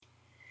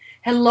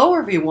Hello,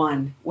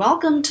 everyone.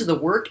 Welcome to the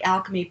Work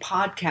Alchemy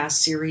podcast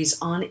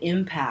series on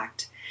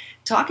impact,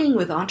 talking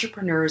with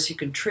entrepreneurs who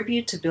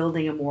contribute to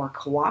building a more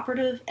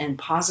cooperative and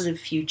positive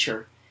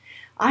future.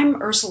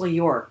 I'm Ursula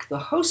York, the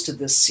host of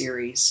this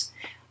series.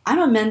 I'm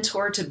a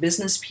mentor to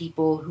business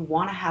people who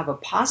want to have a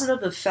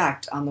positive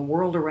effect on the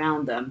world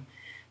around them,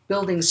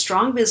 building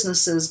strong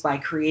businesses by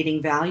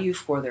creating value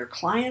for their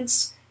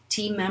clients,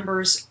 team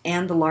members,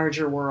 and the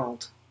larger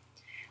world.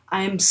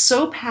 I am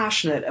so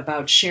passionate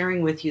about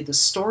sharing with you the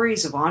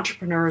stories of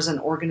entrepreneurs and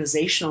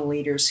organizational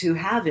leaders who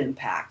have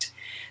impact.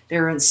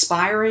 They're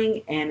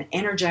inspiring and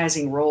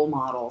energizing role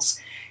models,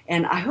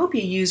 and I hope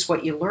you use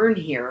what you learn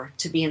here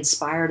to be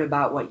inspired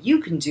about what you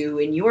can do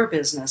in your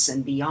business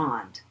and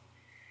beyond.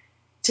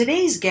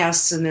 Today's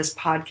guests in this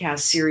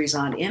podcast series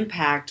on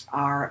impact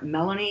are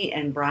Melanie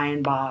and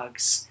Brian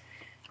Boggs.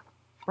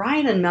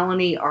 Brian and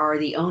Melanie are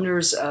the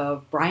owners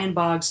of Brian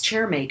Boggs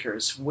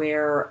Chairmakers,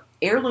 where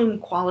heirloom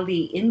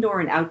quality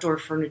indoor and outdoor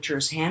furniture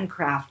is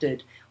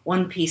handcrafted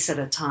one piece at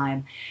a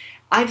time.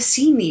 I've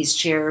seen these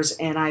chairs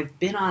and I've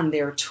been on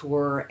their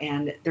tour,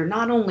 and they're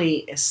not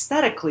only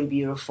aesthetically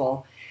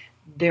beautiful,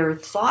 they're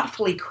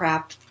thoughtfully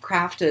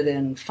crafted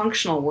and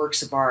functional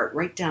works of art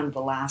right down to the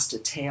last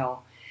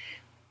detail.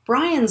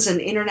 Brian's an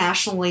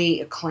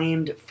internationally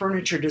acclaimed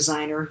furniture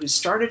designer who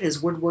started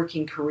his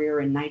woodworking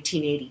career in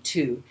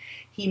 1982.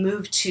 He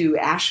moved to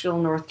Asheville,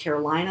 North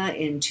Carolina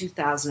in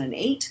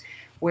 2008,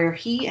 where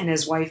he and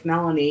his wife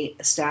Melanie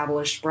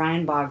established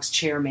Brian Boggs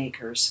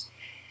Chairmakers.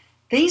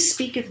 They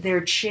speak of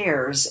their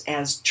chairs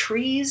as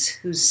trees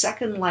whose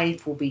second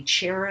life will be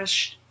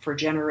cherished for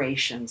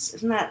generations.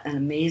 Isn't that an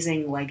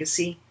amazing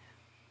legacy?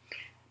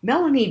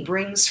 Melanie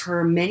brings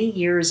her many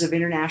years of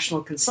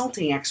international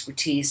consulting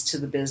expertise to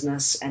the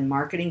business and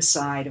marketing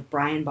side of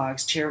Brian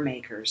Boggs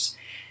Chairmakers.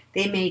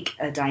 They make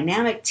a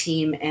dynamic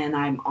team, and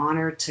I'm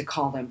honored to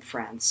call them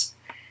friends.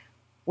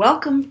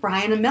 Welcome,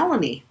 Brian and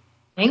Melanie.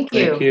 Thank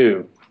you. Thank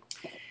you.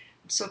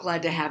 I'm so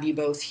glad to have you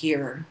both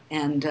here.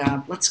 And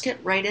let's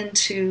get right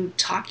into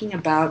talking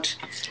about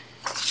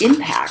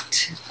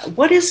impact.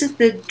 What is it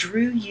that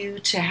drew you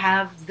to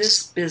have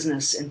this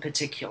business in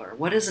particular?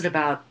 What is it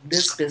about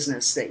this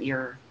business that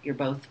you're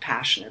both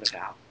passionate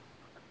about?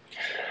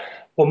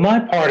 Well, my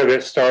part of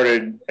it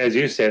started, as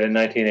you said, in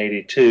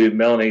 1982.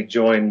 Melanie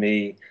joined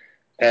me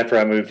after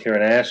I moved here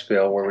in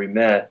Asheville, where we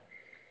met.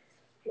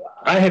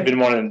 I had been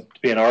wanting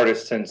to be an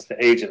artist since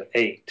the age of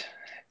 8.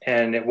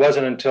 And it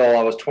wasn't until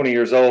I was 20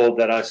 years old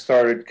that I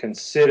started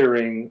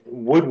considering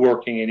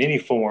woodworking in any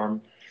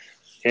form.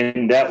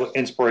 And that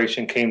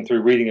inspiration came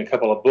through reading a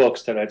couple of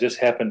books that I just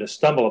happened to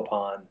stumble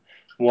upon.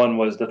 One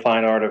was The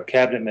Fine Art of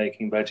Cabinet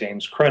Making by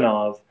James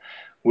Krenov,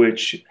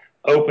 which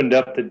opened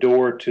up the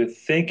door to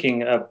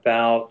thinking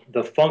about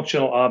the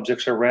functional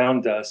objects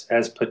around us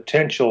as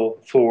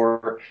potential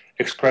for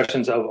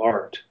expressions of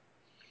art.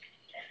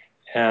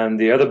 And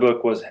the other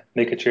book was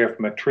Make a Chair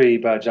from a Tree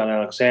by John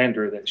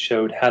Alexander, that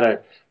showed how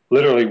to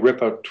literally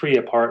rip a tree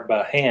apart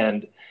by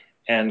hand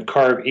and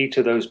carve each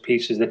of those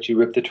pieces that you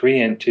rip the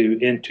tree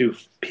into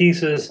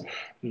pieces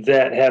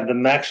that have the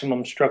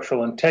maximum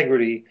structural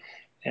integrity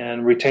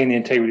and retain the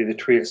integrity of the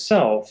tree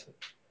itself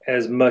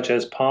as much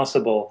as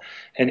possible.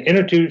 And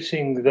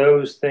introducing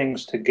those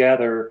things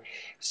together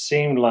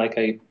seemed like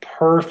a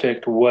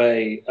perfect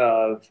way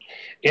of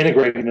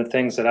integrating the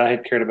things that I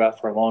had cared about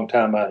for a long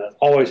time. I had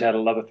always had a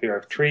love affair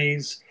of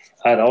trees.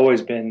 I'd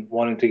always been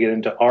wanting to get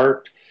into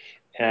art,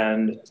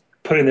 and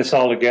putting this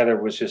all together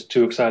was just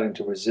too exciting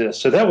to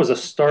resist. So that was a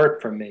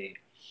start for me.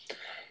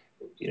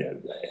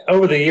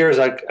 Over the years,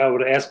 I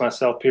would ask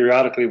myself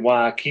periodically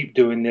why I keep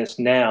doing this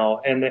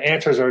now, and the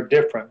answers are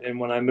different. And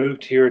when I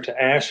moved here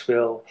to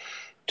Asheville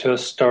to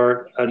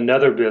start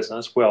another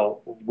business,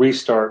 well,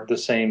 restart the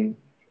same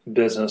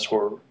business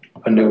or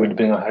a new one,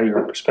 depending on how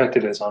your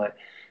perspective is on it,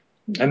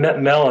 I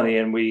met Melanie,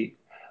 and we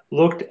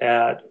looked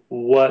at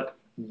what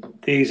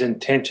these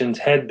intentions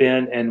had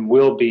been and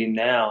will be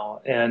now.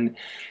 And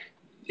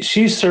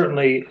she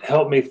certainly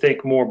helped me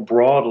think more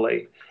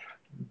broadly.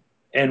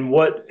 And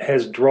what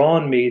has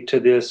drawn me to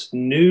this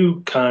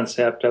new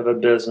concept of a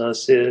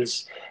business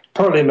is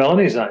partly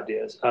Melanie's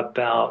ideas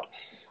about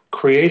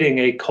creating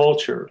a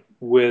culture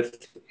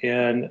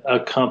within a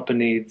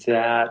company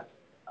that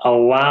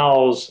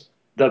allows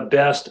the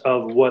best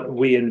of what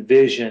we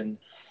envision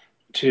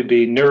to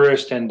be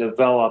nourished and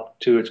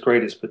developed to its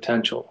greatest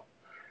potential.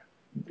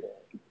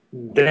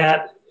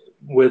 That,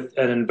 with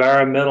an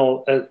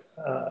environmental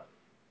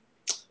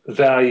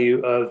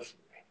value of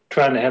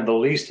trying to have the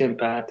least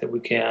impact that we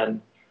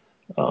can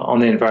on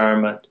the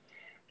environment,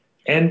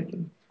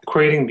 and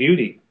creating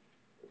beauty,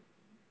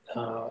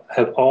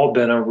 have all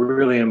been a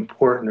really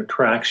important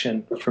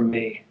attraction for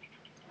me.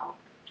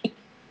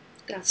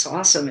 That's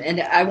awesome. And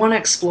I want to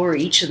explore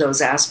each of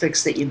those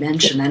aspects that you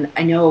mentioned. And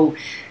I know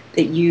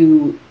that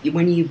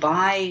when you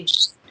buy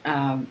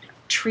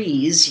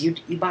trees,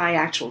 you buy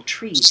actual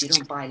trees. You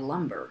don't buy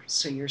lumber.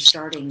 So you're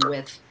starting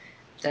with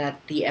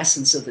the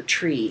essence of the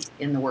tree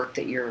in the work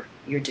that you're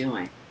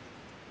doing.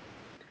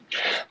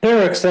 There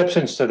are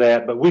exceptions to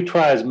that, but we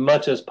try as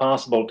much as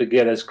possible to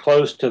get as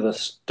close to the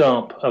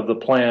stump of the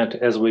plant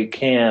as we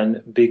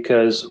can,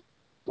 because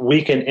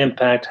we can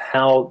impact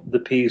how the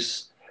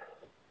piece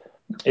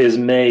is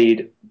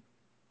made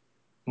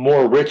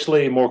more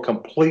richly, more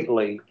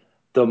completely,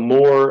 the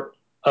more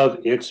of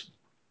its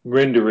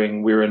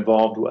rendering we're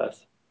involved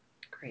with.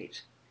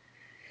 Great.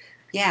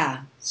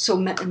 Yeah. So,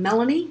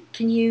 Melanie,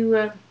 can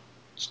you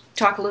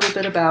talk a little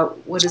bit about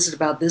what is it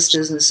about this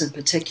business in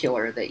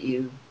particular that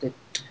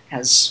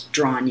has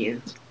drawn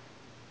you?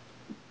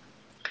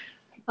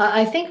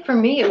 I think for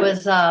me it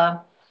was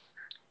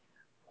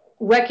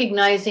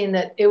recognizing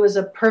that it was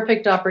a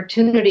perfect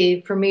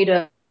opportunity for me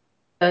to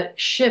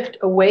shift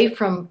away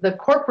from the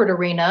corporate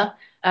arena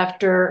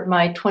after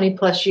my 20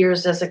 plus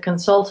years as a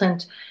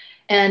consultant,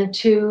 and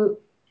to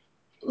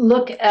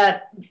look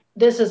at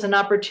this as an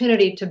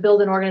opportunity to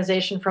build an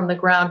organization from the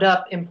ground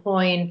up,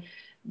 employing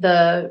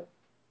the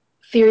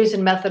theories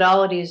and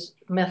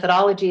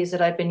methodologies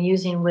that I've been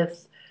using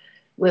with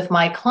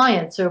my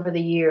clients over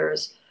the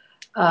years.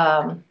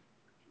 And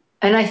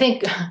I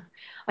think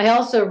I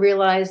also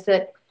realized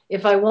that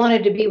if I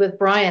wanted to be with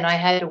Brian, I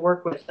had to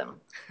work with him.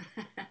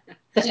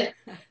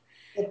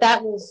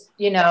 That was,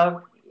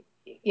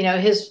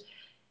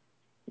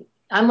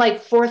 I'm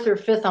like fourth or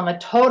fifth on the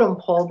totem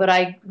pole, but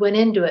I went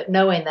into it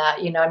knowing that,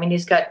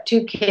 he's got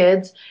 2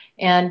 kids,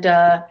 and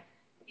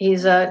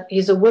he's a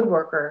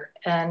woodworker,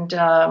 and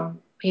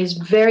he's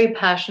very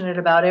passionate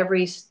about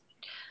every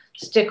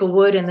stick of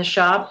wood in the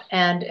shop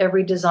and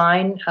every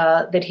design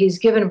that he's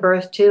given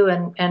birth to,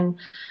 and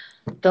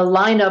the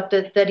lineup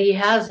that he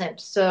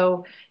hasn't.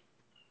 So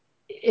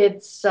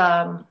it's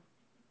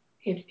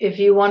if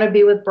you want to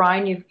be with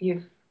Brian,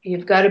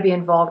 you've got to be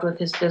involved with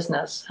his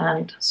business,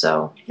 and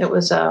so it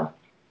was a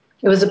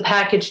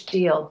package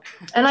deal.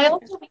 And I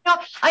also,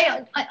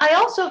 I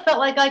also felt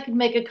like I could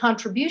make a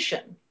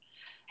contribution,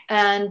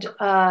 and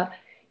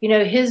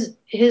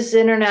his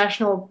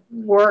international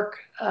work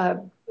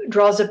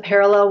draws a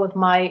parallel with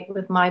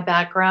my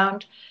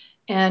background,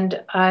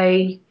 and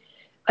I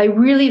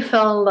really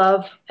fell in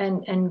love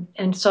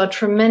and saw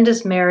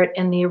tremendous merit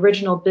in the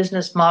original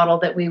business model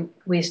that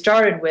we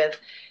started with.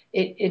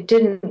 It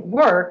didn't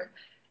work,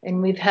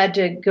 and we've had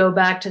to go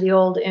back to the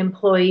old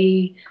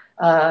employee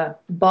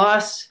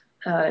boss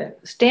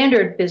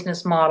standard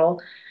business model,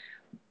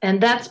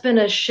 and that's been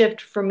a shift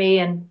for me.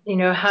 And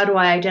how do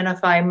I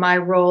identify my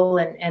role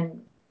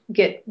and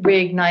get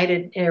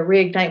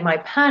reignite my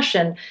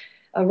passion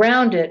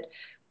around it?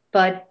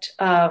 But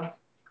I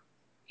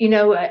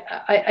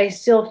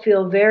still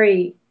feel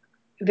very,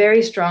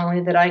 very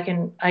strongly that I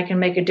can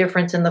make a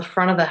difference in the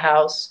front of the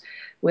house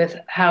with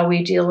how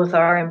we deal with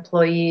our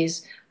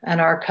employees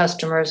and our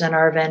customers and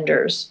our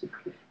vendors,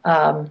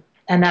 and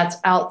that's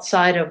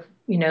outside of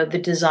the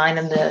design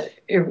and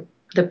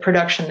the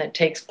production that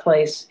takes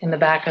place in the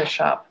back of the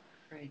shop.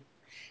 Right.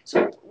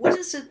 So, what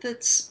is it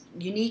that's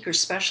unique or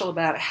special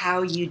about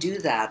how you do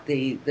that?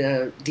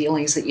 The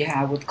dealings that you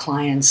have with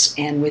clients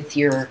and with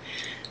your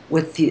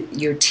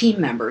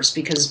team members,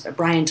 because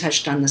Brian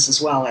touched on this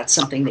as well. That's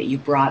something that you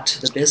brought to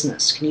the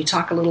business. Can you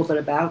talk a little bit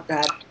about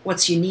that?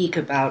 What's unique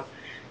about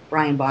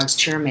Brian Boggs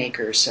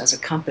Chairmakers as a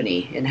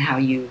company, and how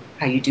you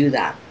do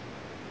that?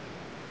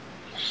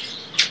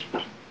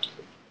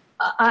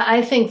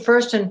 I think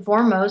first and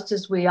foremost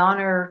is we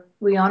honor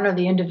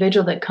the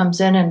individual that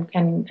comes in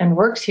and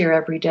works here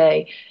every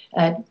day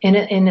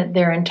in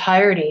their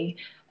entirety,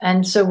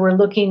 and so we're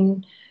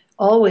looking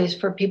always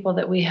for people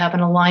that we have an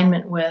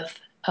alignment with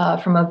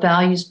from a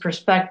values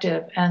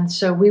perspective, and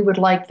so we would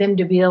like them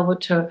to be able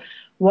to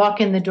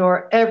walk in the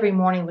door every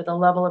morning with a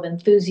level of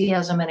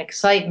enthusiasm and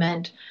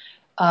excitement,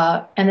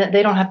 and that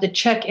they don't have to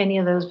check any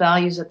of those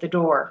values at the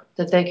door,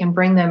 that they can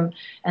bring them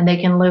and they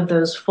can live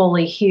those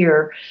fully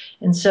here.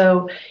 And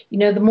so,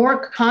 the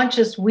more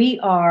conscious we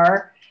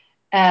are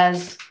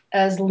as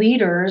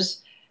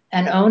leaders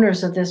and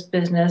owners of this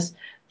business,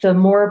 the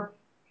more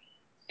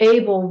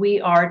able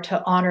we are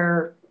to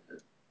honor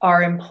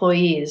our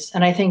employees.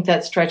 And I think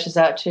that stretches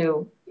out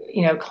to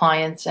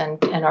clients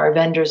and our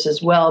vendors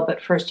as well,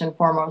 but first and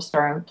foremost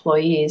our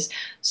employees.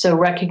 So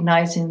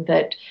recognizing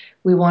that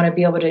we want to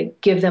be able to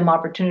give them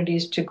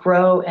opportunities to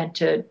grow and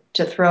to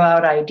throw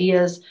out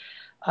ideas.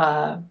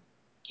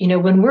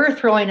 When we're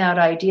throwing out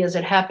ideas,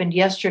 it happened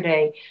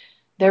yesterday.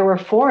 There were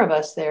 4 of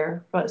us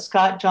there, but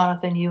Scott,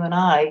 Jonathan, you, and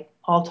I,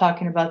 all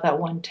talking about that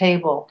one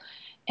table.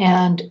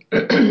 And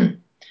there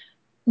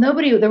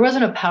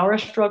wasn't a power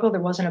struggle.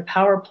 There wasn't a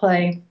power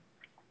play.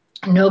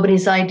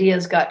 Nobody's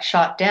ideas got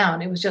shot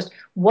down. It was just,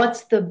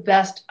 what's the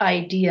best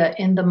idea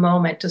in the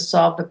moment to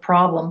solve the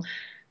problem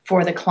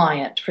for the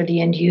client, for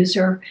the end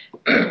user?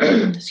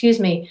 Excuse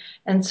me.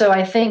 And so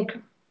I think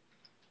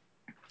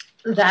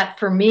that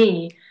for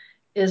me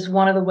is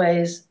one of the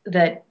ways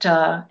that,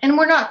 and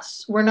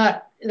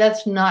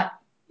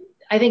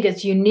I think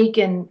it's unique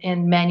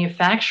in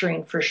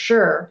manufacturing for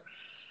sure.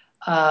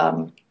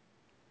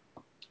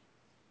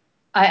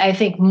 I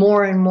think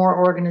more and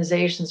more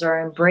organizations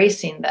are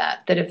embracing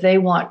that if they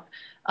want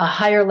a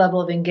higher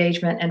level of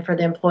engagement, and for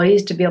the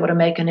employees to be able to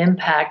make an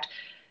impact,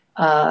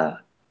 that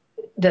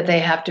they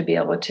have to be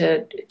able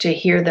to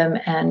hear them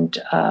and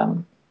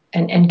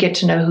get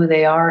to know who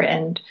they are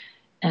and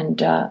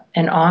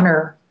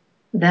honor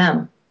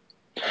them.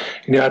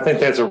 I think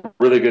that's a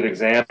really good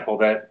example,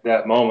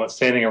 that moment,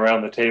 standing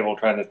around the table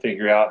trying to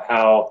figure out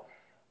how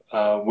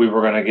we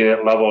were going to get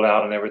it leveled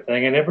out and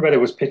everything. And everybody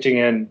was pitching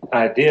in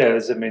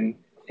ideas. I mean,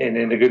 and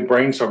in a good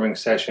brainstorming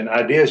session,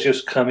 ideas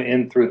just come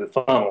in through the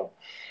funnel.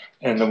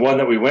 And the one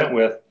that we went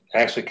with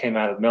actually came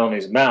out of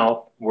Melanie's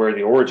mouth, where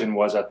the origin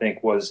was, I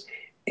think, was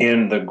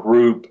in the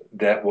group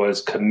that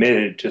was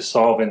committed to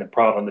solving the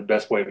problem the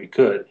best way we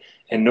could.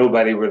 And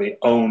nobody really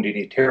owned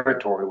any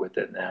territory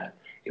within that.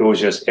 It was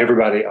just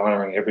everybody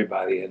honoring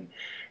everybody. And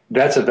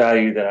that's a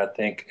value that I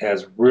think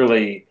has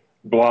really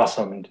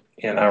blossomed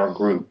in our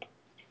group.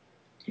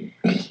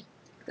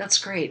 That's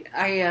great.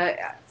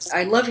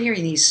 I love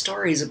hearing these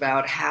stories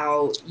about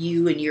how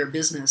you and your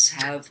business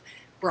have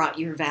brought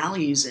your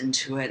values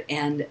into it.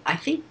 And I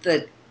think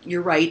that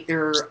you're right.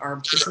 There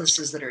are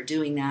businesses that are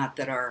doing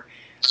that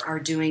are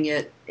doing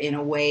it in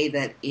a way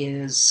that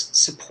is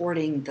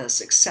supporting the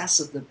success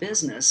of the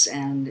business.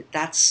 And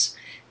that's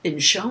been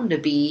shown to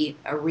be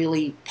a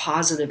really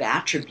positive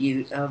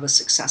attribute of a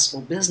successful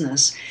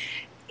business.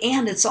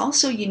 And it's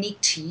also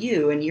unique to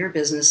you and your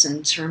business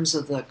in terms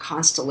of the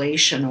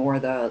constellation or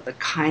the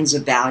kinds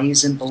of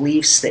values and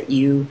beliefs that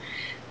you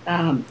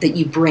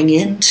bring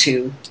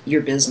into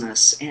your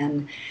business.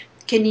 And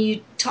can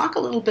you talk a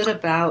little bit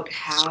about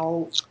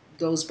how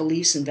those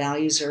beliefs and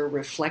values are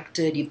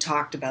reflected? You've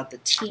talked about the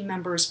team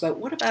members, but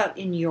what about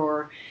in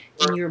your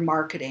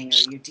marketing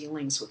or your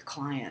dealings with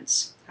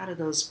clients? How do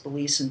those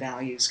beliefs and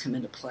values come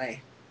into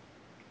play?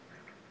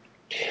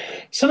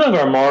 Some of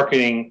our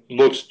marketing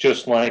looks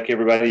just like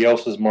everybody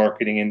else's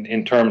marketing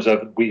in terms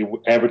of we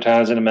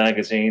advertise in a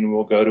magazine,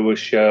 we'll go to a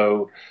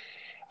show.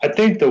 I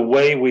think the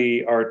way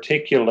we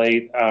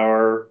articulate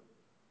our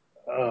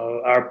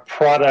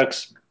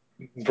products'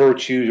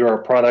 virtues or our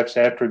products'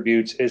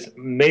 attributes is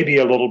maybe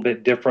a little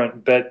bit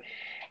different, but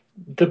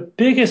the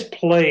biggest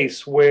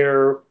place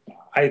where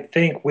I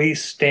think we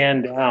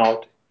stand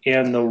out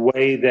in the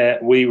way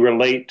that we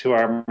relate to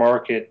our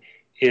market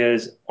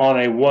is on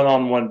a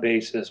one-on-one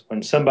basis.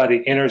 When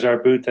somebody enters our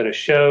booth at a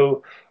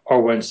show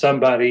or when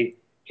somebody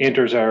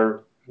enters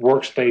our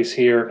workspace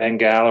here and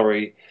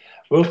gallery,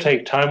 we'll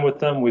take time with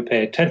them, we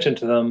pay attention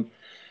to them,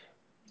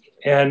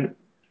 and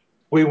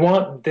we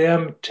want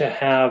them to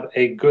have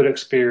a good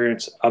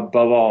experience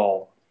above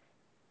all.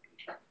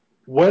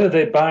 Whether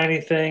they buy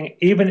anything,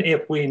 even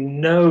if we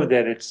know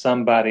that it's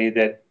somebody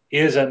that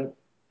isn't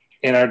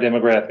in our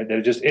demographic,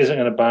 that just isn't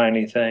going to buy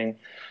anything,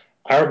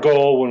 our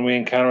goal when we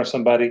encounter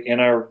somebody in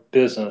our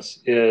business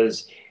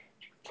is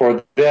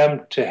for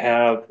them to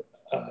have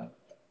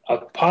a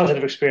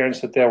positive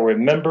experience that they'll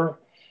remember,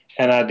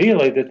 and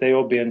ideally that they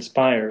will be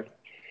inspired.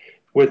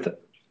 With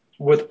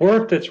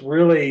work that's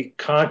really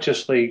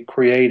consciously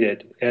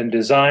created and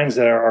designs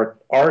that are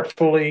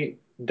artfully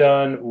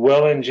done,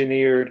 well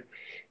engineered,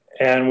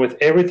 and with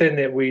everything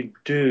that we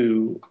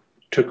do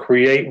to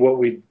create what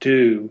we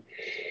do,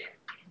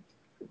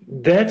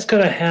 that's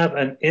going to have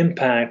an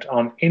impact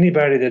on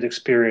anybody that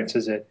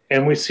experiences it.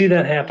 And we see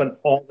that happen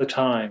all the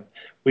time.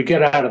 We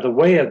get out of the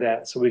way of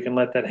that so we can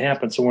let that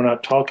happen so we're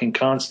not talking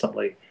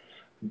constantly.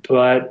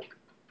 But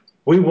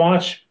we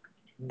watch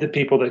the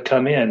people that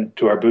come in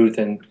to our booth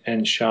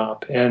and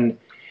shop. And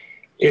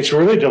it's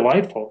really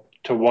delightful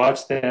to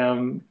watch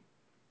them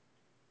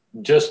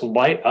just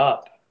light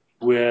up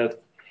with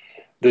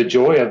the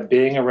joy of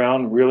being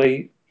around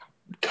really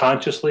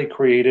consciously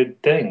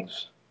created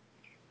things.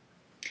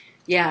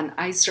 Yeah, and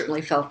I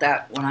certainly felt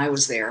that when I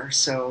was there.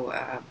 So,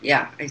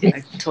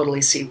 I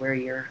totally see where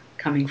you're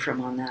coming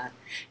from on that.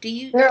 Do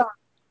you? There are,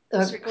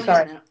 Sorry,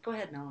 go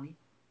ahead, Melanie.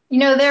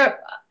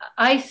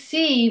 I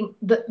see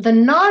the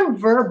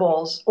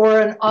nonverbals or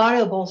an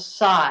audible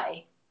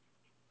sigh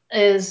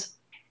is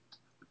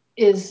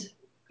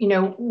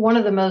one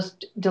of the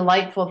most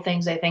delightful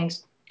things I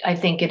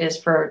think it is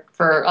for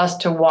us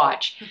to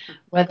watch.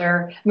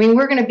 We're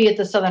going to be at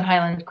the Southern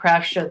Highlands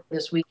Craft Show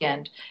this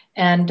weekend,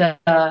 and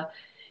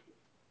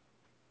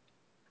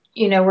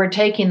we're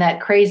taking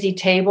that crazy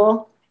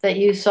table that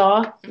you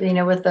saw,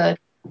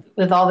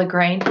 with all the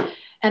grain,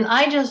 and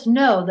I just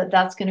know that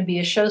that's going to be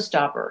a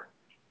showstopper.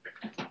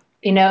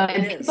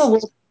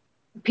 And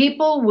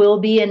people will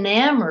be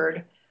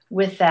enamored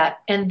with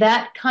that, and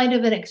that kind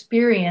of an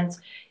experience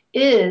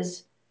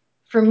is,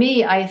 for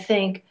me, I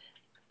think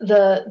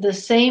the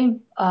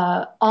same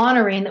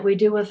honoring that we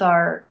do with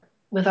our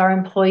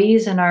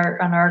employees and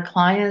our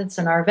clients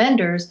and our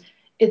vendors.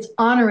 It's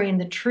honoring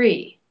the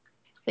tree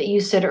that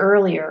you said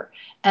earlier,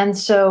 and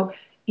so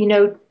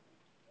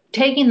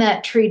taking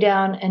that tree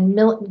down, and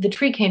the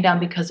tree came down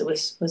because it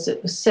was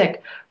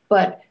sick,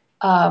 but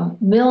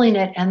milling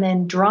it and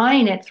then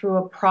drying it through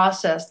a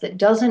process that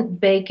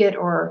doesn't bake it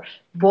or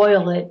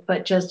boil it,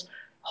 but just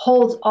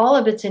holds all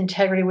of its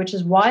integrity, which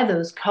is why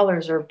those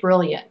colors are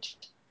brilliant,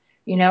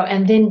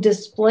 and then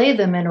display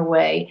them in a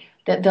way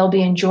that they'll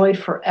be enjoyed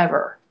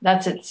forever.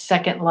 That's its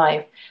second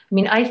life. I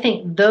mean, I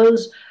think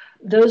those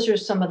are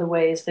some of the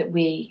ways that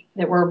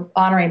we're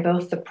honoring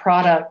both the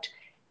product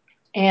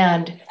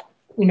and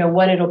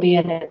what it'll be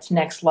in its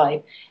next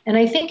life. And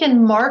I think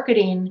in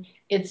marketing,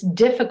 it's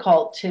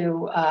difficult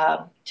to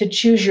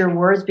choose your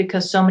words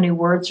because so many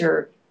words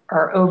are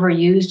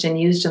overused and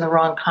used in the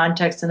wrong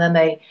context, and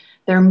then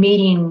their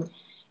meaning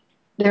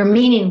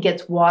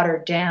gets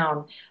watered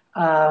down.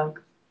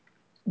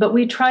 But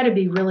we try to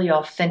be really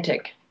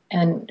authentic,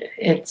 and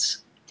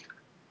it's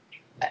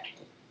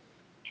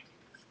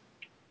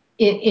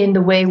in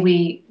the way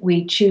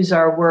we choose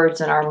our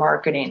words and our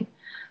marketing,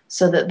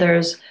 so that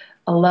there's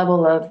a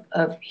level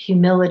of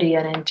humility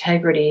and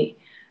integrity,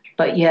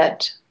 but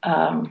yet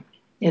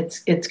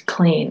it's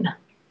clean.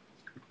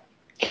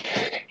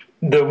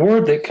 The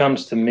word that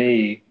comes to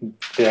me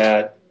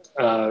that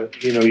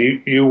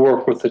you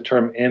work with the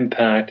term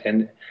impact,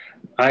 and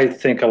I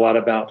think a lot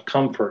about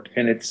comfort.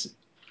 And it's,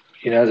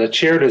 as a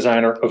chair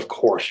designer, of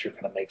course you're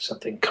going to make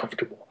something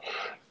comfortable.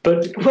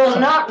 But well,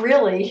 not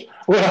really.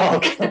 Well,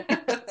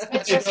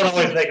 it doesn't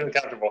always make them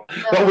comfortable,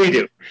 but we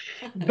do.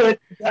 But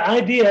the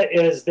idea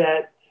is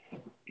that,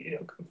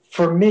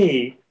 for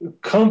me,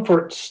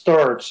 comfort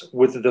starts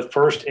with the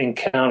first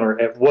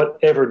encounter at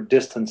whatever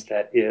distance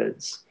that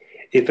is.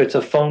 If it's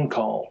a phone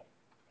call,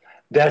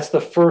 that's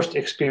the first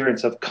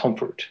experience of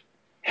comfort.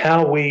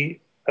 How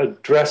we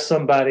address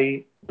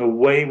somebody, the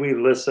way we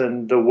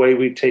listen, the way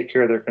we take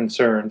care of their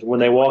concerns. When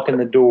they walk in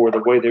the door,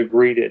 the way they're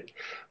greeted.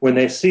 When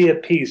they see a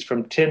piece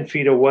from 10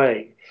 feet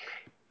away,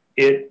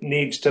 it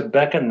needs to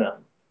beckon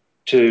them,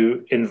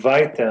 to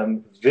invite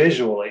them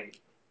visually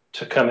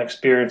to come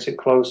experience it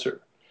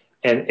closer.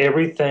 And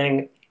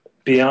everything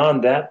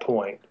beyond that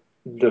point,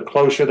 the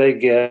closer they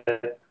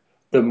get,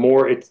 the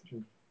more it's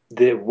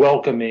the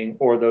welcoming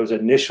or those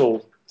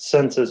initial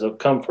senses of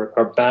comfort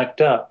are backed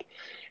up.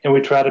 And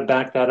we try to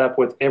back that up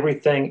with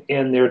everything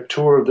in their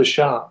tour of the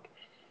shop,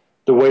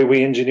 the way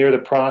we engineer the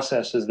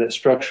processes that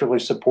structurally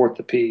support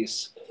the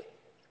piece.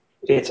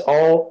 It's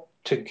all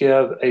to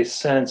give a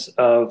sense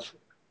of,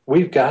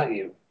 we've got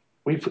you.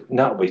 We've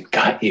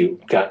got you,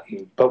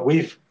 but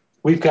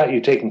we've got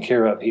you taken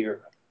care of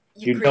here.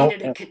 You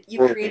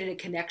created a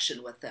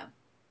connection with them.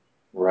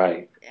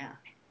 Right. Yeah.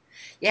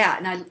 Yeah,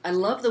 and I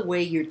love the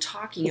way you're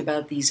talking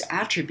about these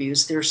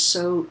attributes. They're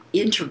so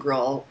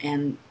integral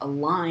and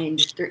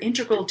aligned. They're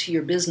integral to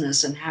your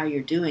business and how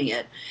you're doing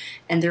it,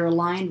 and they're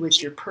aligned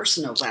with your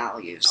personal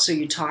values. So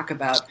you talk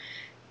about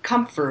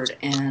comfort,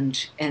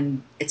 and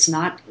it's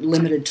not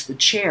limited to the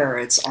chair.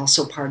 It's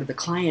also part of the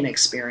client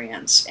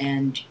experience.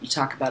 And you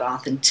talk about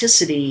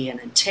authenticity and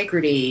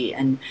integrity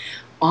and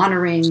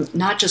honoring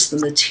not just the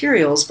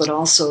materials, but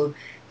also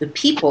the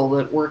people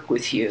that work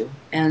with you,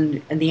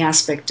 and the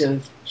aspect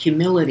of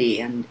humility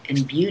and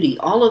beauty.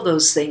 All of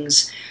those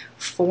things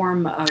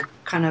form a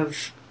kind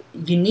of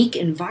unique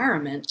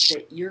environment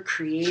that you're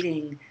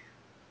creating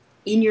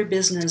in your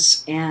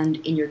business and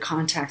in your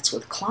contacts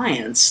with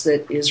clients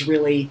that is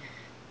really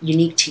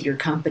unique to your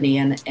company,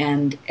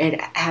 and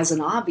it has an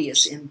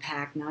obvious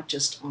impact not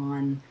just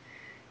on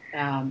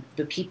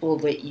the people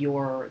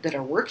that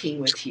are working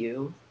with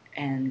you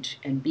and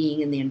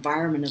being in the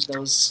environment of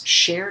those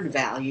shared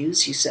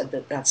values. You said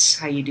that that's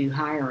how you do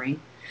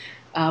hiring,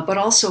 but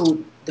also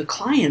the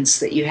clients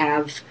that you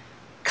have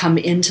come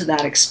into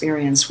that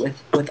experience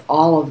with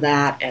all of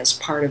that as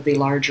part of the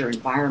larger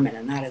environment,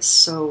 and that is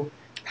so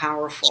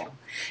powerful.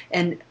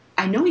 And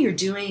I know you're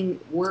doing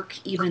work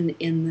even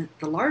in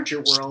the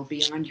larger world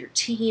beyond your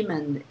team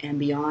and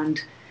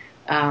beyond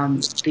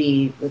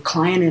the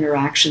client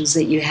interactions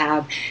that you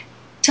have.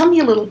 Tell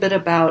me a little bit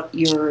about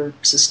your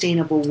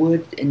sustainable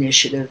wood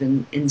initiative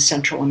in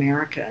Central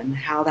America, and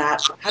how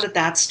did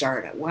that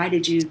start? Why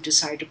did you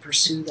decide to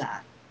pursue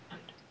that?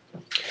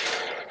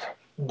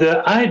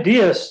 The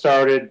idea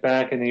started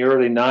back in the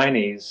early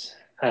 90s,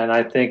 and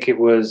I think it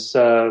was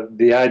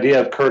the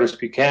idea of Curtis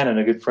Buchanan,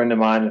 a good friend of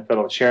mine and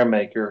fellow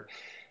chairmaker.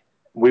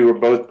 We were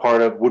both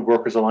part of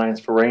Woodworkers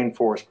Alliance for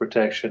Rainforest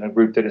Protection, a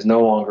group that is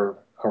no longer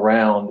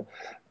around.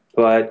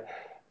 But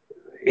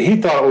he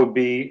thought it would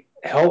be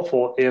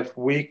helpful if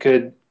we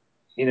could,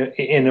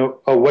 in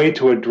a way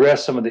to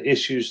address some of the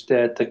issues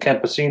that the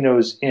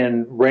campesinos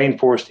in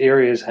rainforest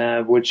areas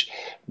have, which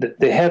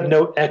they have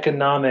no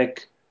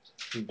economic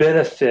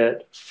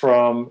benefit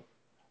from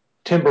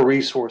timber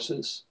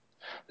resources.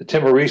 The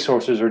timber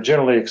resources are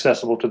generally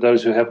accessible to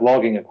those who have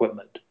logging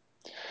equipment.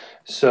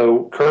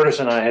 So Curtis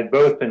and I had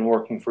both been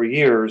working for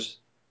years,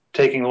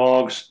 taking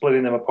logs,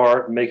 splitting them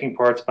apart, and making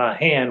parts by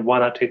hand. Why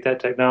not take that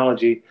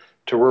technology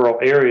to rural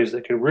areas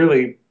that could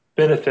really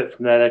benefit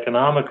from that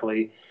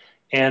economically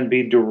and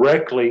be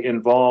directly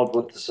involved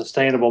with the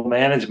sustainable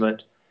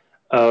management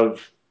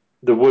of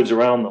the woods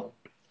around them?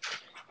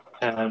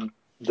 And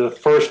the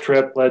first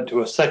trip led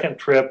to a second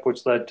trip,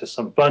 which led to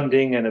some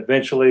funding and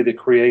eventually the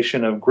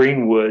creation of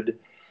Greenwood,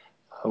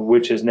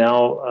 which is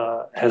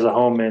now has a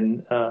home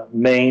in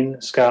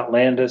Maine. Scott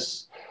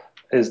Landis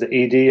is the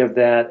ED of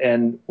that,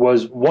 and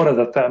was one of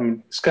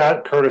the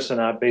Scott, Curtis,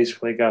 and I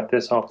basically got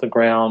this off the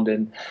ground,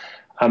 and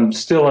I'm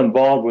still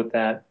involved with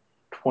that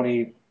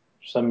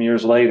some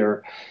years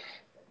later,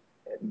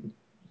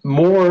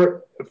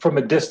 more from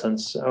a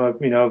distance.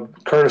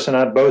 Curtis and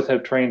I both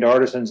have trained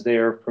artisans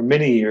there for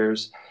many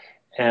years,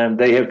 and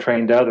they have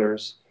trained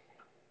others.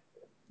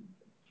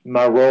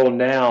 My role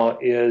now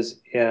is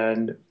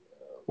in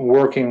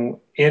working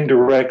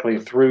indirectly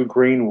through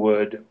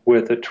Greenwood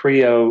with a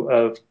trio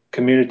of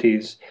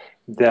communities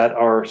that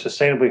are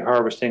sustainably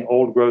harvesting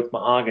old growth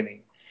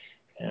mahogany.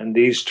 And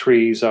these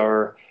trees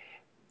are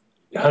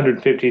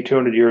 150,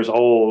 200 years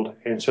old,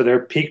 and so their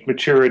peak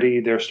maturity,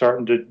 they're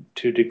starting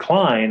to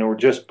decline, or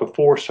just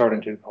before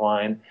starting to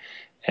decline.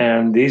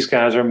 And these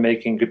guys are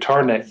making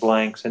guitar neck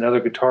blanks and other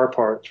guitar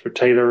parts for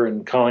Taylor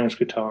and Collins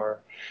guitar.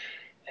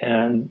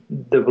 And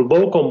the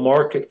local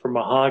market for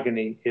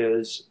mahogany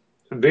is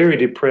very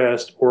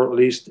depressed, or at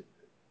least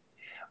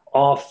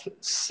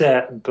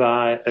offset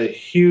by a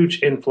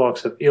huge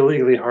influx of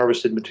illegally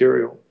harvested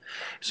material.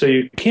 So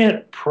you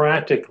can't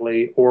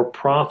practically or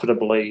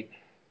profitably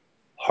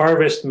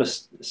harvest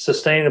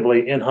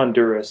sustainably in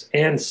Honduras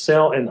and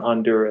sell in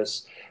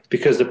Honduras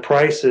because the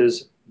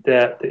prices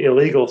that the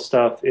illegal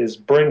stuff is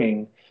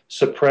bringing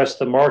suppress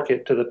the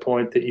market to the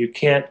point that you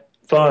can't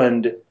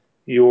fund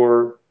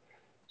your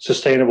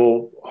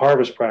sustainable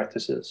harvest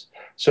practices.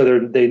 So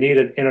they need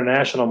an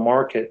international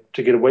market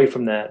to get away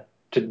from that,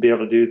 to be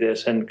able to do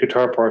this. And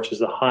guitar parts is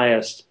the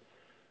highest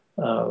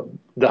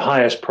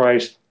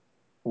priced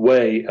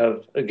way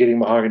of getting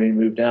mahogany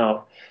moved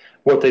out.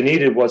 What they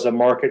needed was a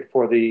market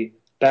for the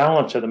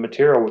balance of the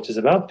material, which is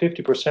about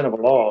 50% of a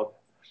log.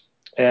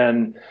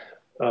 And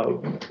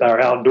our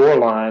outdoor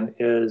line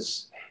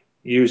is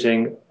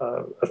using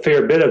a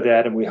fair bit of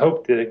that, and we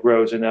hope that it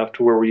grows enough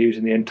to where we're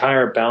using the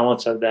entire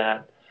balance of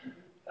that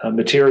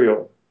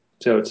material.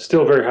 So it's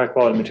still very high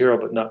quality material,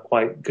 but not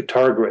quite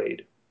guitar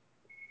grade.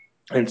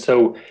 And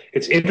so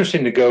it's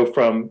interesting to go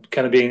from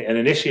kind of being an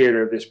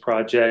initiator of this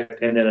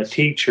project and then a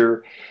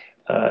teacher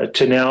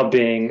to now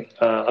being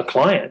a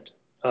client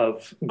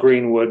of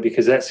Greenwood,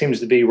 because that seems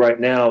to be right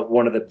now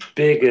one of the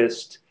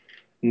biggest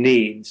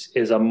needs,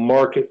 is a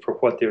market for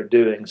what they're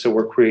doing. So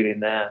we're creating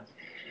that.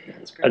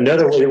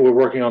 Another way that we're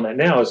working on that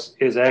now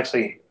is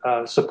actually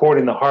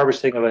supporting the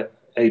harvesting of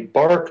a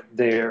bark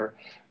there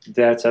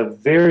that's a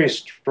very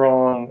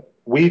strong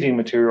weaving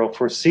material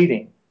for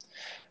seating.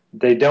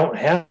 They don't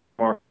have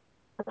a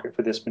market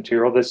for this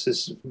material. This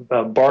is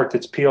bark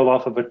that's peeled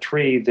off of a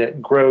tree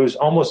that grows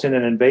almost in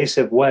an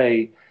invasive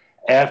way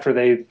after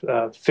they've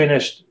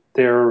finished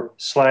their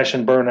slash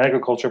and burn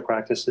agriculture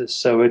practices.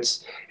 So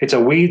it's a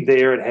weed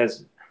there. It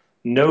has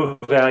no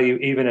value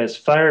even as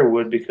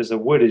firewood because the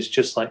wood is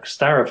just like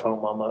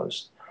styrofoam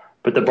almost.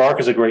 But the bark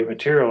is a great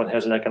material and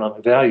has an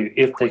economic value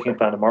if they can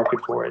find a market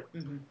for it.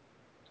 Mm-hmm.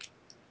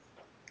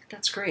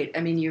 That's great.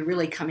 I mean, you're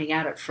really coming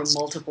at it from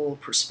multiple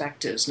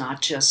perspectives,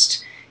 not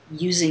just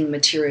using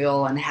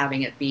material and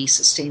having it be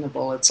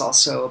sustainable. It's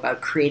also about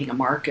creating a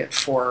market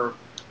for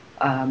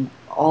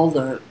all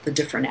the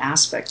different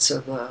aspects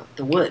of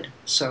the wood.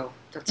 So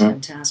that's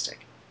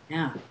fantastic.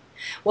 Yeah.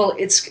 Well,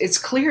 it's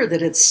clear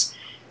that it's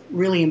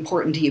really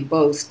important to you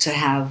both to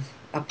have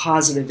a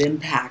positive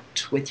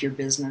impact with your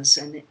business.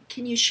 And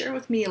can you share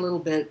with me a little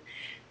bit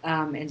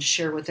and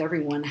share with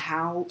everyone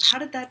how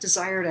did that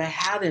desire to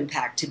have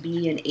impact, to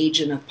be an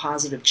agent of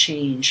positive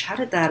change, how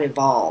did that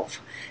evolve?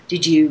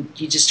 Did you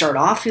just start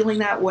off feeling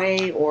that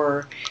way,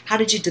 or how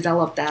did you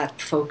develop that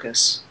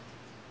focus?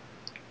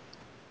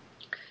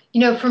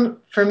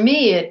 For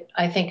me,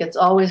 I think it's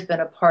always been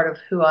a part of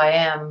who I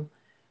am.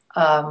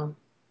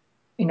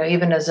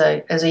 Even as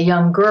a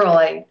young girl,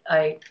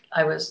 I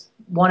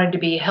wanted to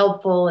be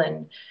helpful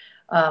and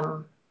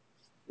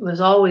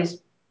was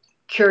always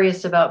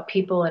curious about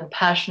people and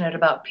passionate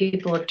about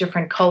people of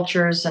different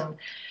cultures, and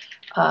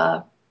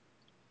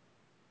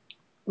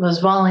was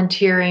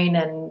volunteering,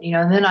 and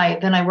then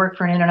I worked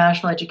for an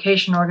international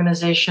education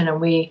organization,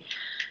 and we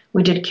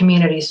did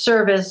community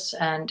service,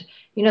 and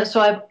so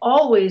I've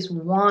always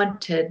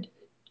wanted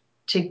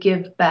to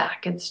give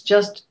back.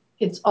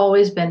 It's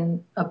always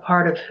been a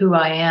part of who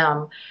I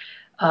am.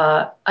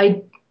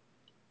 I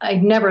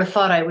never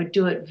thought I would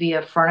do it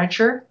via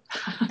furniture.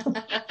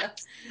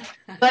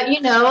 But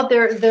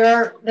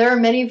there are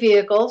many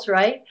vehicles,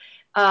 right?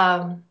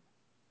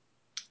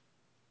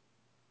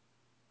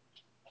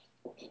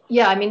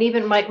 Yeah, I mean,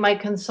 even my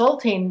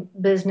consulting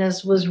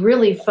business was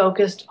really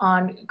focused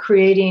on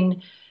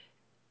creating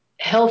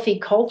healthy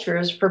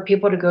cultures for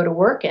people to go to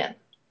work in,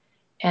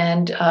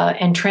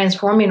 and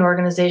transforming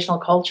organizational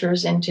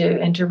cultures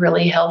into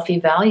really healthy,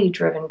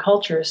 value-driven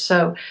cultures.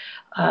 So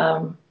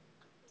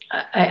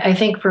I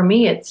think for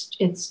me,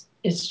 it's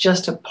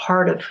just a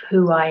part of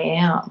who I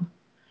am.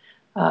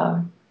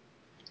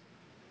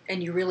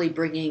 And you're really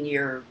bringing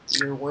your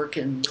work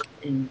in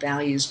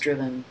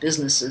values-driven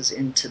businesses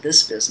into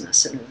this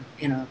business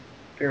in a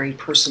very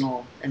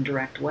personal and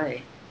direct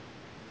way.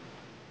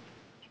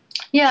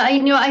 Yeah,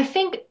 I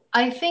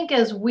think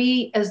as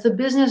the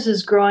business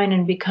is growing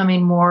and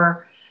becoming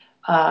more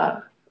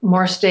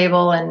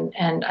stable,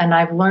 and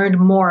I've learned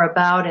more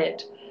about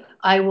it,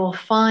 I will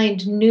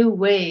find new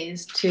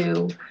ways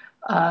to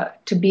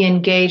to be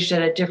engaged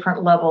at a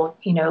different level,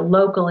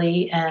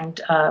 locally and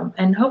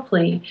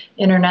hopefully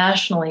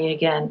internationally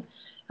again.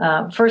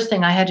 First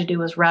thing I had to do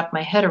was wrap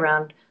my head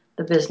around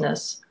the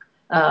business.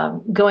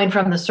 Going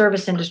from the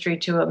service industry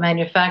to a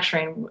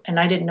manufacturing, and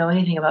I didn't know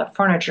anything about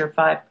furniture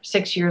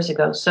 5-6 years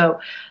ago. So,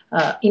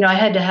 I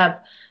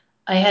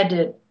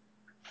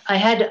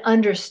had to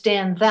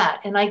understand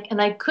that, and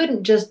I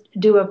couldn't just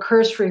do a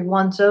cursory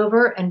once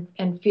over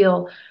and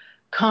feel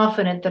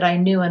confident that I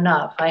knew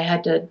enough. I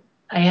had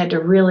to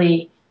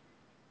really,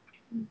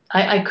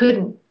 I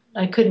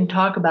couldn't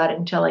talk about it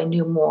until I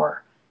knew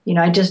more.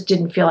 I just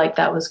didn't feel like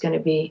that was going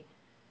to be.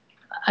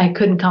 I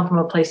couldn't come from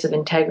a place of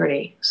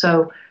integrity.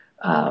 So,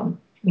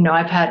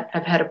 I've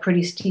had a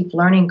pretty steep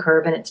learning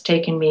curve, and it's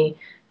taken me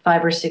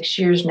 5 or 6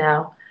 years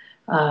now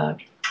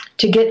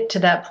to get to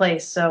that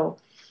place. So,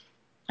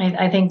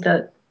 I think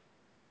that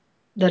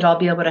I'll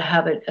be able to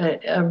have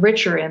a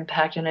richer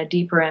impact and a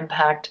deeper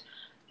impact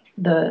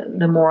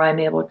the more I'm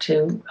able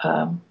to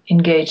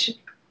engage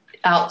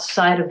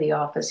outside of the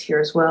office here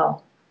as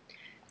well.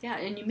 Yeah,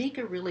 and you make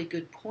a really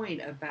good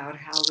point about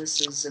how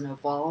this is an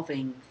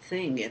evolving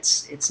thing.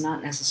 It's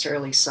not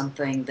necessarily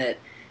something that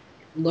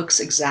looks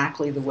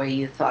exactly the way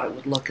you thought it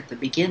would look at the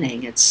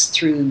beginning. It's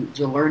through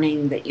the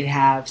learning that you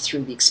have,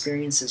 through the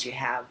experiences you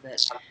have,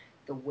 that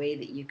the way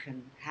that you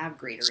can have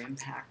greater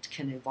impact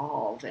can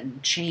evolve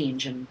and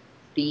change and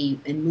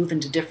move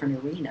into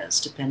different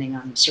arenas depending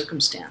on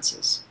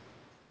circumstances.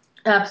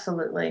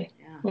 Absolutely.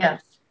 Yeah.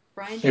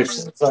 Brian, it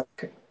seems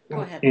like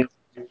go ahead.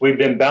 We've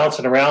been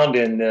bouncing around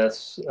in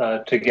this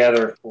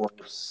together for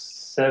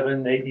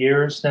 7-8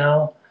 years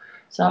now,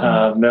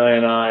 Melanie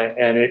and I,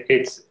 and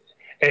it's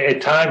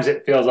at times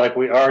it feels like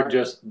we are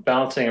just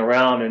bouncing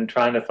around and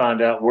trying to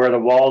find out where the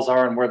walls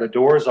are and where the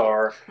doors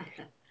are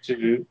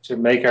to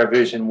make our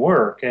vision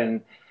work.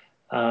 And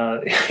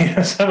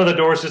some of the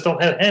doors just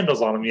don't have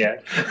handles on them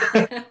yet.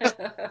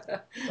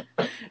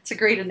 It's a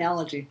great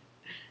analogy.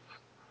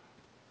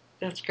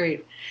 That's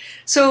great.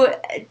 So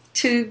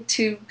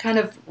to kind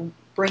of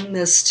bring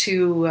this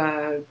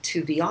to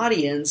the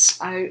audience,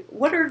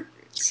 what are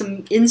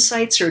some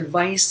insights or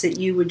advice that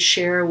you would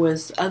share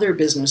with other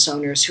business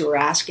owners who are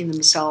asking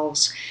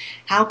themselves,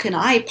 how can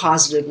I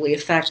positively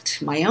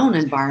affect my own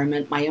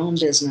environment, my own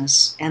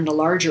business, and the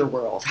larger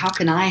world? How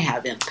can I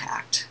have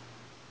impact?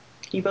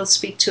 Can you both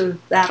speak to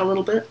that a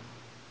little bit?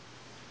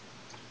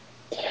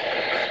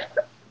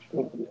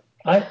 Go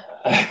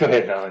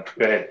ahead, Melanie.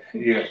 Go ahead.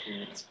 You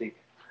can speak.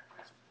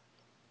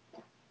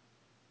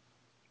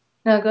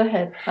 No, go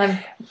ahead.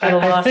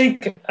 I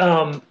think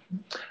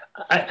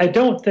I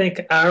don't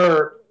think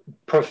our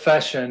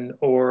profession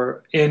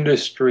or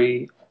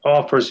industry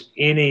offers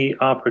any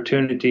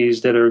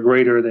opportunities that are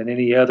greater than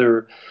any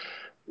other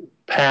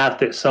path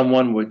that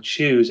someone would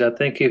choose. I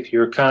think if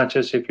you're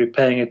conscious, if you're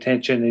paying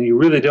attention, and you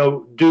really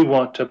do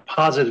want to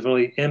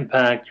positively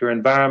impact your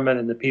environment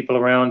and the people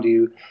around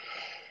you,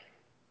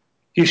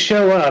 you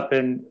show up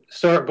and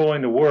start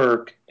going to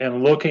work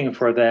and looking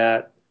for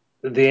that.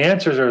 The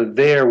answers are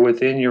there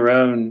within your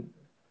own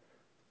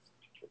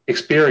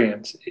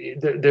experience.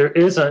 There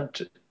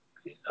isn't,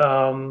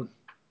 I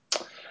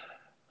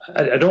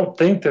don't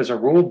think there's a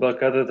rule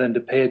book other than to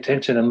pay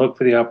attention and look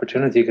for the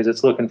opportunity because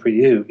it's looking for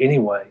you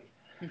anyway.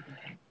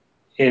 Mm-hmm.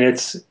 And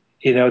it's,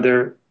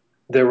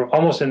 there will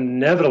almost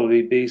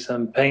inevitably be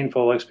some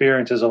painful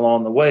experiences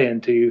along the way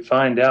until you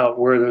find out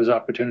where those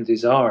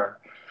opportunities are.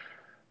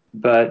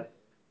 But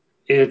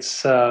it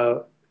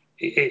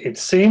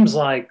seems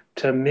like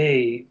to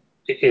me,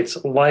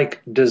 it's like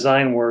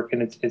design work,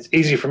 and it's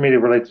easy for me to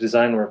relate to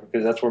design work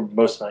because that's where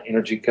most of my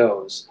energy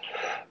goes.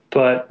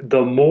 But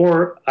the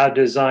more I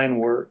design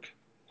work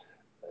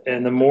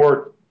and the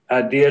more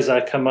ideas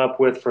I come up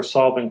with for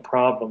solving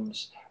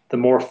problems, the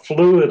more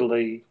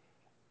fluidly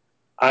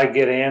I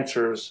get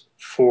answers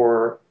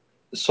for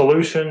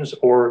solutions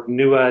or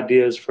new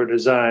ideas for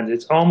designs.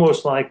 It's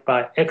almost like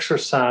by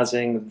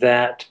exercising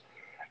that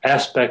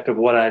aspect of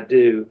what I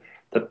do,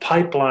 the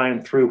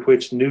pipeline through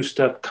which new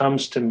stuff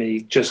comes to me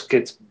just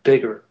gets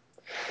bigger.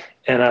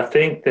 And I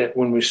think that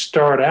when we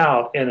start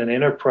out in an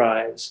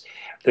enterprise,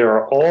 there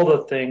are all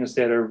the things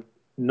that are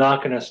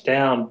knocking us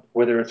down,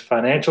 whether it's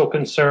financial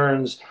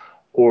concerns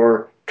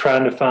or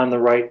trying to find the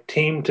right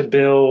team to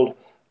build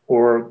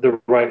or the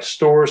right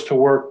stores to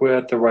work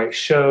with, the right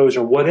shows,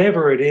 or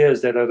whatever it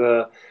is that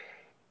are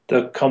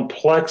the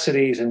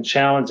complexities and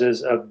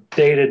challenges of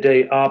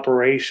day-to-day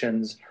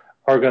operations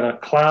are going to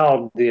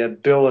cloud the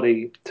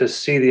ability to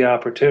see the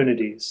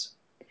opportunities.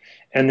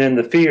 And then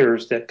the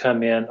fears that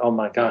come in, oh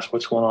my gosh,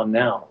 what's going on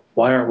now?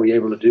 Why aren't we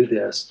able to do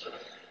this?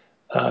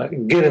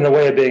 Get in the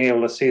way of being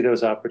able to see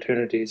those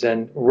opportunities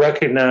and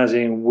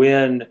recognizing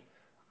when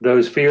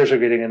those fears are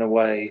getting in the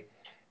way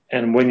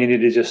and when you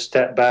need to just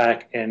step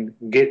back and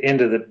get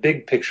into the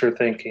big picture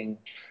thinking.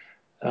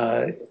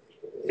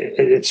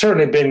 It's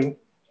certainly been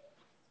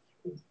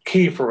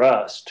key for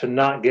us to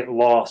not get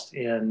lost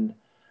in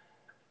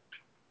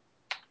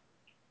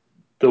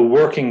the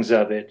workings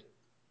of it,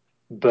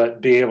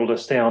 but be able to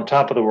stay on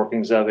top of the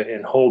workings of it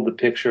and hold the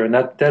picture. And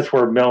that's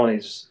where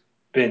Melanie's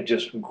been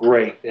just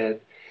great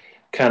at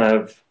kind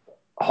of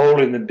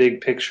holding the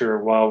big picture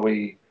while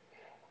we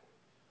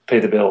pay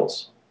the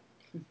bills.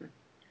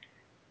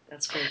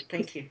 That's great.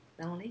 Thank you.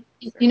 Melanie?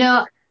 You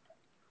know,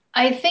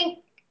 I think,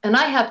 and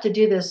I have to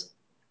do this,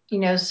 you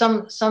know,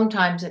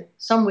 sometimes,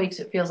 some weeks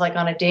it feels like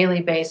on a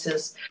daily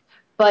basis,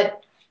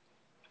 but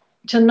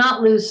to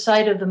not lose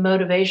sight of the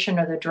motivation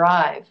or the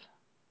drive.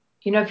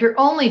 You know, if you're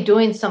only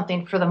doing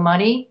something for the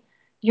money,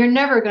 you're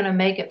never going to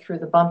make it through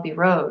the bumpy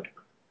road.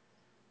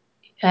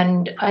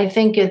 And I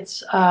think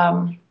it's,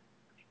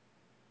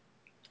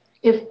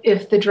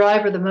 if the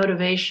drive or the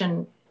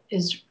motivation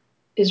is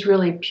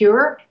really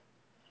pure,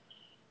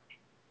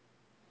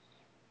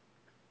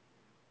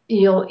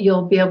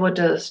 you'll be able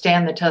to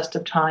stand the test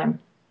of time.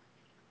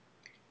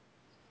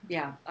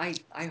 Yeah, I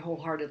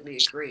wholeheartedly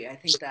agree. I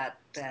think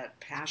that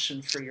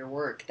passion for your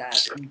work,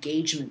 that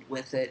engagement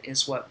with it,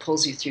 is what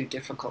pulls you through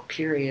difficult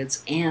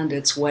periods, and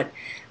it's what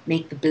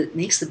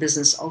makes the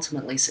business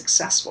ultimately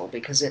successful,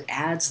 because it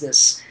adds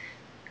this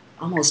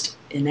almost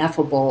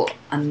ineffable,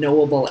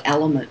 unknowable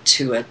element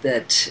to it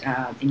that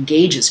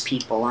engages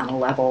people on a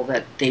level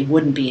that they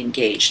wouldn't be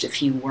engaged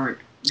if you weren't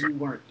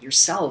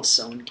yourselves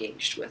so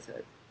engaged with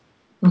it.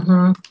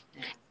 Mm-hmm.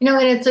 You know,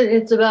 and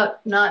it's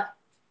about not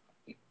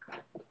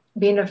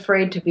being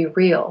afraid to be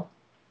real.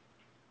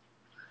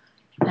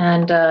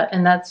 And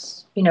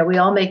that's, you know, we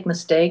all make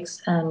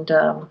mistakes, and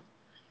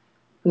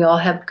we all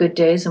have good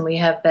days and we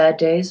have bad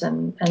days,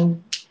 and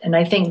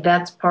I think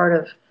that's part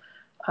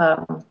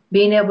of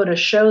being able to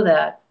show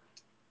that,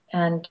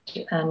 and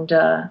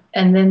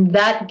then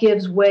that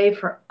gives way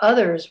for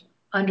others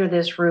under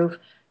this roof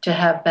to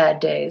have bad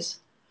days,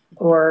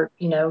 or,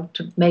 you know,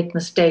 to make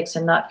mistakes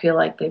and not feel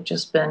like they've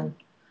just been,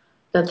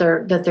 that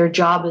their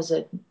job is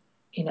at,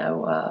 you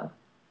know,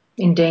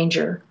 in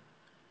danger.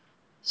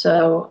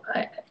 So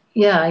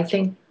I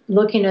think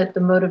looking at the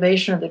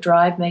motivation or the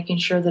drive, making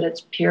sure that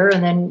it's pure,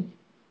 and then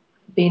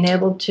being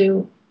able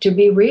to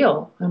be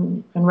real,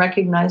 and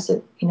recognize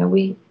that, you know,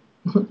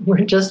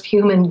 we're just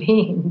human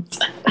beings.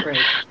 Right.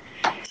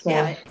 So.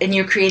 Yeah, and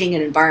you're creating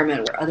an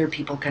environment where other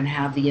people can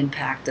have the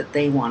impact that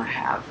they want to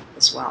have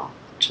as well,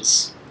 which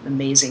is an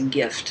amazing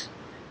gift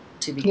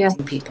to be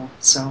giving people.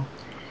 So,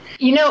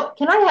 you know,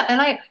 can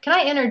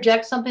I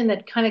interject something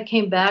that kind of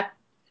came back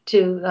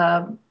to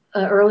an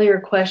earlier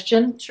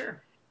question?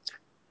 Sure.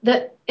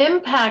 The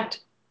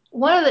impact,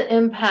 one of the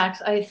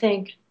impacts I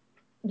think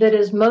that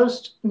is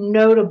most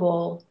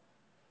notable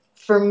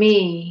for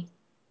me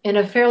in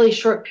a fairly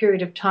short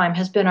period of time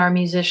has been our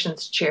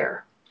musician's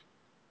chair.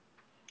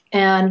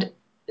 And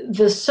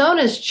the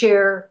Sonus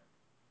chair,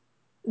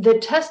 the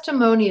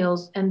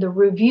testimonials and the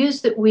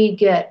reviews that we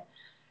get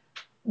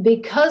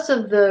because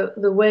of the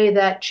way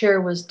that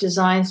chair was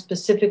designed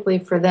specifically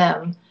for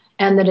them,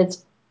 and that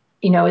it's,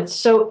 you know, it's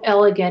so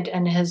elegant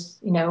and has,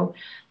 you know,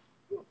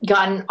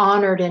 gotten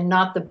honored in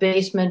not the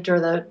basement or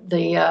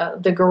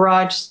the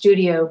garage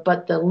studio,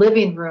 but the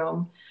living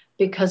room,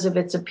 because of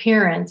its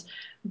appearance,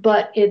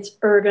 but its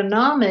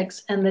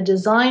ergonomics and the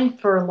design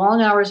for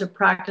long hours of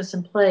practice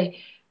and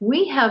play.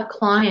 We have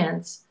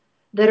clients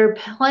that are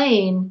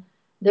playing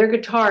their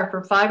guitar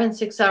for 5 and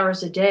 6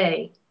 hours a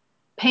day,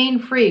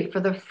 pain-free, for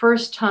the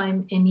first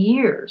time in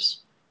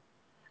years.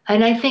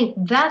 And I think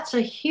that's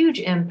a huge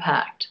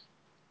impact.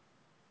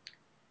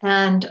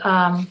 And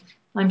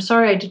I'm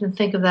sorry I didn't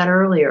think of that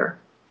earlier.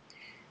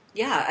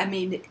 Yeah, I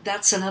mean,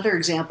 that's another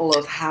example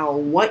of how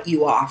what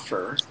you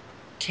offer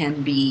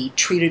can be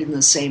treated in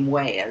the same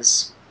way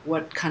as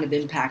what kind of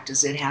impact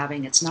is it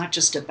having. It's not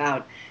just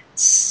about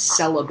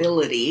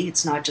sellability.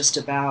 It's not just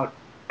about,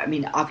 I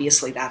mean,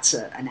 obviously that's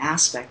an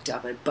aspect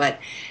of it, but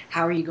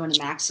how are you going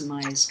to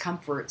maximize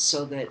comfort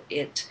so that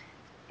it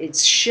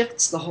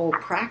shifts the whole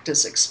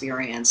practice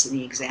experience in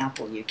the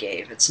example you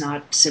gave. It's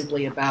not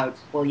simply about,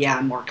 well, yeah,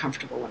 I'm more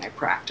comfortable when I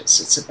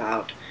practice. It's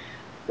about,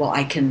 well,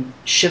 I can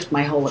shift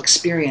my whole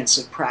experience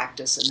of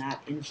practice, and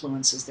that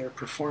influences their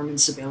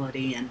performance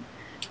ability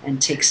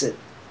and takes it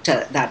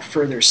to that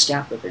further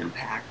step of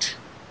impact.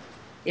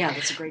 Yeah,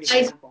 that's a great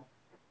example.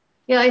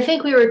 I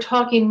think we were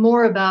talking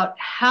more about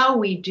how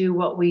we do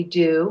what we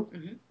do,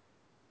 mm-hmm.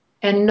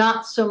 and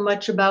not so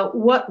much about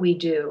what we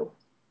do.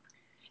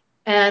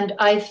 And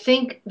I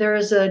think there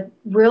is a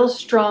real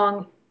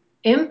strong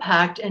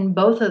impact in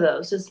both of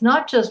those. It's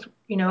not just,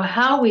 you know,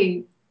 how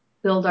we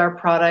build our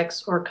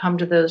products or come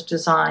to those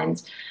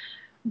designs,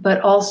 but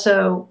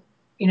also,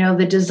 you know,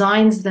 the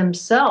designs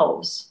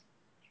themselves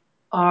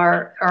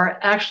are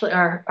actually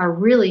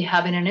really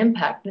having an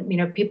impact. You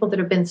know, people that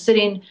have been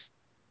sitting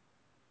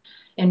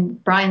in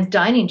Brian's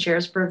dining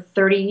chairs for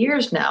 30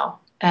 years now,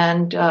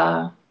 and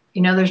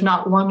you know, there's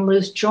not one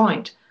loose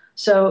joint.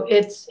 So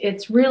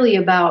it's really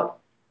about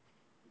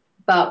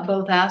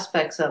both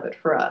aspects of it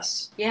for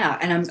us. Yeah,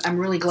 and I'm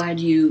really glad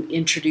you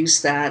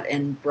introduced that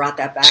and brought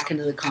that back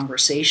into the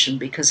conversation,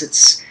 because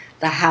it's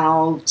the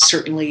how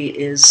certainly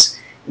is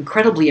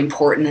incredibly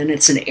important, and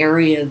it's an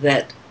area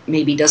that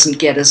maybe doesn't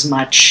get as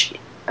much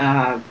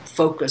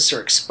focus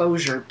or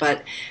exposure,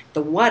 but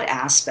the what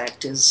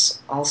aspect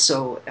is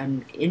also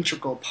an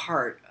integral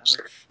part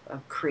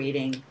of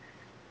creating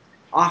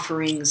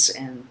offerings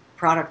and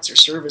products or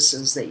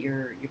services that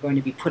you're going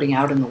to be putting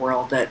out in the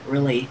world that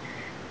really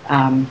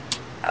um,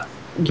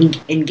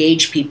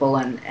 engage people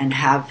and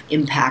have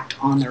impact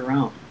on their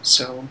own.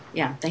 So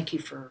yeah, thank you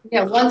for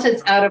once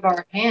it's out of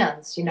our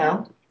hands,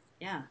 yeah.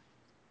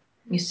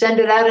 You send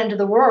it out into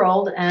the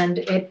world and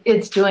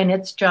it's doing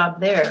its job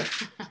there.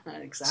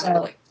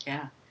 Exactly. So,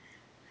 yeah.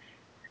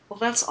 Well,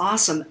 that's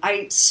awesome.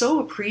 I so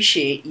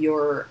appreciate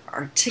your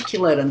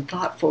articulate and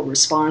thoughtful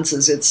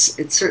responses.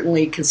 It's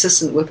certainly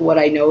consistent with what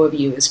I know of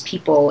you as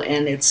people,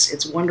 and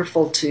it's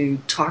wonderful to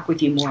talk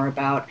with you more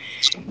about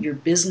your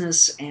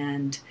business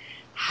and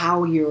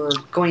how you're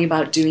going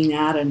about doing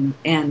that,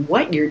 and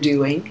what you're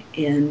doing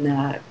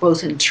in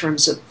both in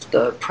terms of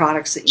the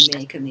products that you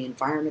make and the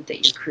environment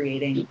that you're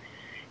creating,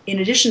 in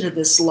addition to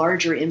this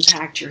larger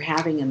impact you're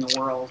having in the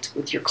world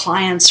with your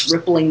clients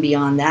rippling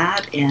beyond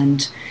that,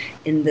 and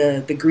in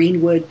the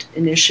Greenwood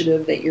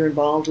initiative that you're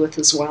involved with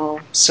as well.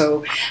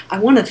 So I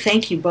want to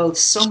thank you both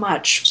so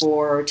much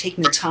for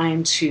taking the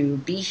time to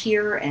be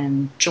here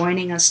and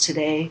joining us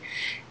today.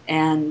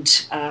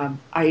 And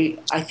I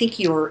think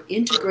your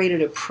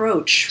integrated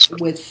approach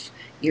with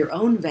your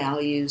own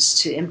values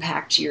to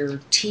impact your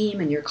team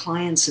and your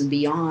clients and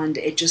beyond,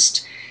 it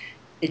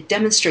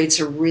demonstrates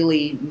a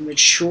really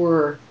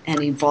mature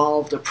and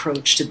evolved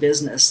approach to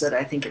business that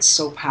I think is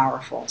so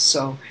powerful.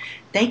 So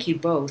thank you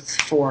both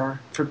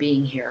for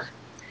being here.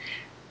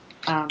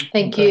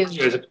 Thank you.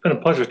 It's been a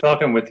pleasure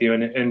talking with you,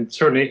 and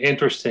certainly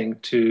interesting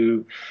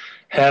to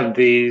have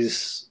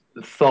these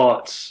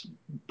thoughts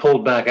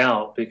pulled back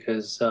out,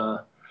 because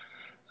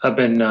I've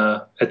been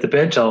at the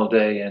bench all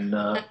day and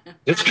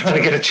just trying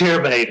to get a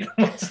chair made.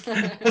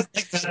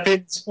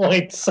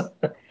 Points.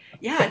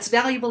 Yeah, it's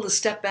valuable to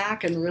step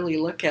back and really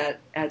look at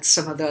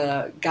some of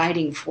the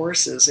guiding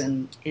forces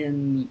in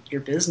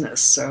your business.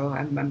 So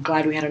I'm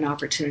glad we had an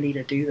opportunity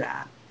to do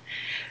that.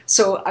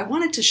 So I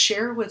wanted to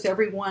share with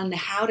everyone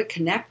how to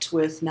connect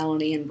with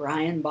Melanie and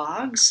Brian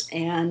Boggs,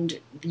 and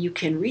you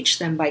can reach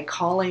them by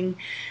calling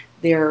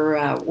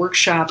their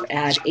workshop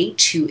at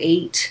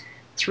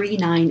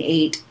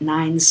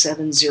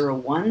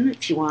 828-398-9701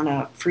 if you want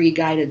a free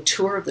guided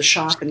tour of the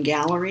shop and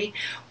gallery,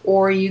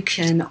 or you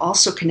can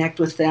also connect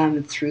with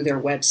them through their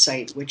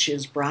website, which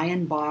is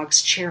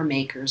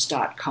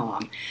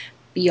brianboggschairmakers.com,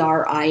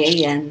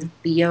 BrianBoggs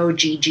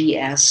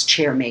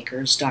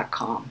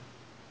chairmakers.com.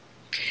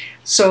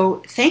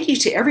 So thank you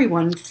to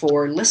everyone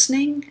for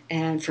listening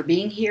and for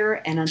being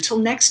here. And until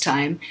next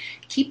time,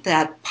 keep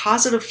that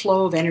positive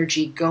flow of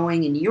energy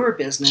going in your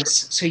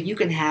business so you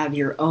can have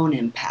your own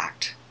impact.